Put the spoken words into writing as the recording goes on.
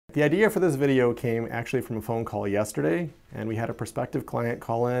The idea for this video came actually from a phone call yesterday, and we had a prospective client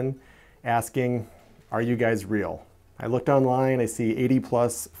call in asking, are you guys real? I looked online, I see 80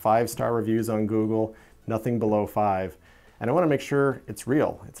 plus 5-star reviews on Google, nothing below 5. And I want to make sure it's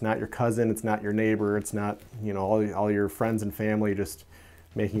real. It's not your cousin, it's not your neighbor, it's not, you know, all your friends and family just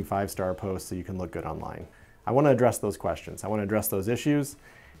making 5-star posts so you can look good online. I want to address those questions. I want to address those issues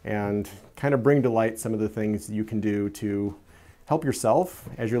and kind of bring to light some of the things you can do to help yourself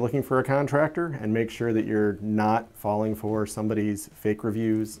as you're looking for a contractor and make sure that you're not falling for somebody's fake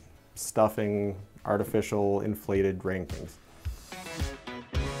reviews, stuffing, artificial, inflated rankings.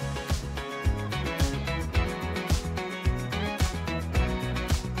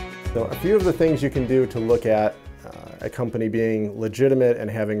 So a few of the things you can do to look at a company being legitimate and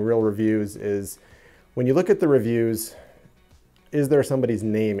having real reviews is when you look at the reviews, is there somebody's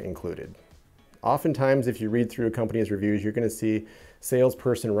name included? Oftentimes, if you read through a company's reviews, you're going to see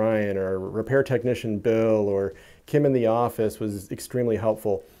salesperson Ryan or repair technician Bill or Kim in the office was extremely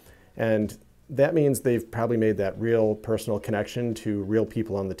helpful. And that means they've probably made that real personal connection to real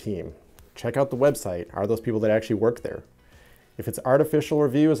people on the team. Check out the website. Are those people that actually work there? If it's artificial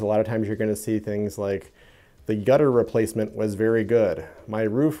reviews, a lot of times you're going to see things like, the gutter replacement was very good. My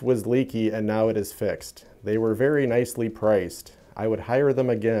roof was leaky and now it is fixed. They were very nicely priced. I would hire them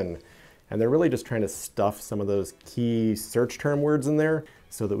again. And they're really just trying to stuff some of those key search term words in there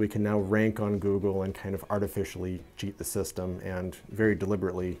so that we can now rank on Google and kind of artificially cheat the system and very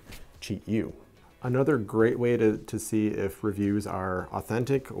deliberately cheat you. Another great way to see if reviews are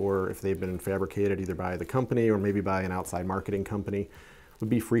authentic or if they've been fabricated either by the company or maybe by an outside marketing company would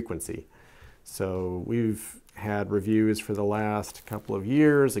be frequency. So we've had reviews for the last couple of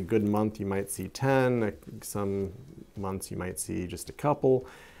years. A good month you might see 10, some months you might see just a couple.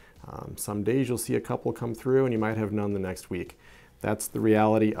 Some days you'll see a couple come through and you might have none the next week. That's the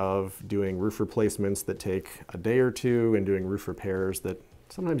reality of doing roof replacements that take a day or two and doing roof repairs that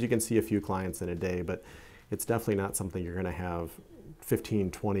sometimes you can see a few clients in a day, but it's definitely not something you're going to have 15,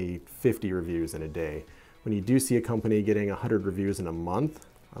 20, 50 reviews in a day. When you do see a company getting 100 reviews in a month,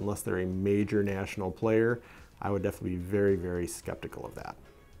 unless they're a major national player, I would definitely be very, very skeptical of that.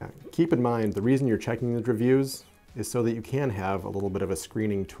 Keep in mind, the reason you're checking the reviews is so that you can have a little bit of a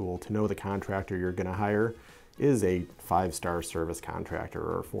screening tool to know the contractor you're going to hire is a 5-star service contractor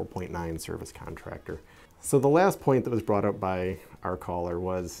or a 4.9 service contractor. So the last point that was brought up by our caller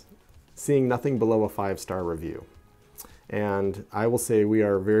was seeing nothing below a 5-star review. And I will say we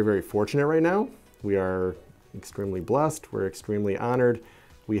are very, very fortunate right now. We are extremely blessed. We're extremely honored.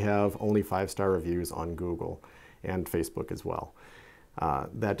 We have only 5-star reviews on Google and Facebook as well.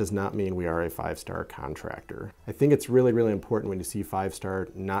 That does not mean we are a 5-star contractor. I think it's really, really important when you see 5-star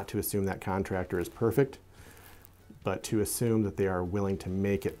not to assume that contractor is perfect, but to assume that they are willing to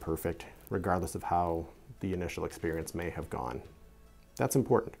make it perfect regardless of how the initial experience may have gone. That's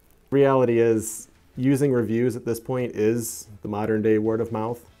important. Reality is using reviews at this point is the modern day word of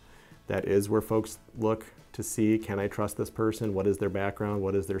mouth. That is where folks look to see, can I trust this person? What is their background?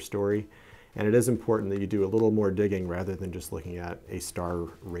 What is their story? And it is important that you do a little more digging rather than just looking at a star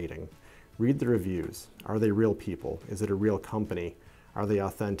rating. Read the reviews. Are they real people? Is it a real company? Are they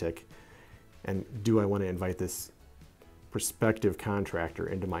authentic? And do I want to invite this prospective contractor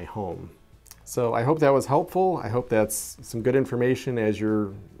into my home? So I hope that was helpful. I hope that's some good information as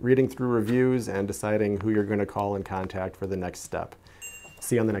you're reading through reviews and deciding who you're going to call and contact for the next step.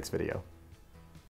 See you on the next video.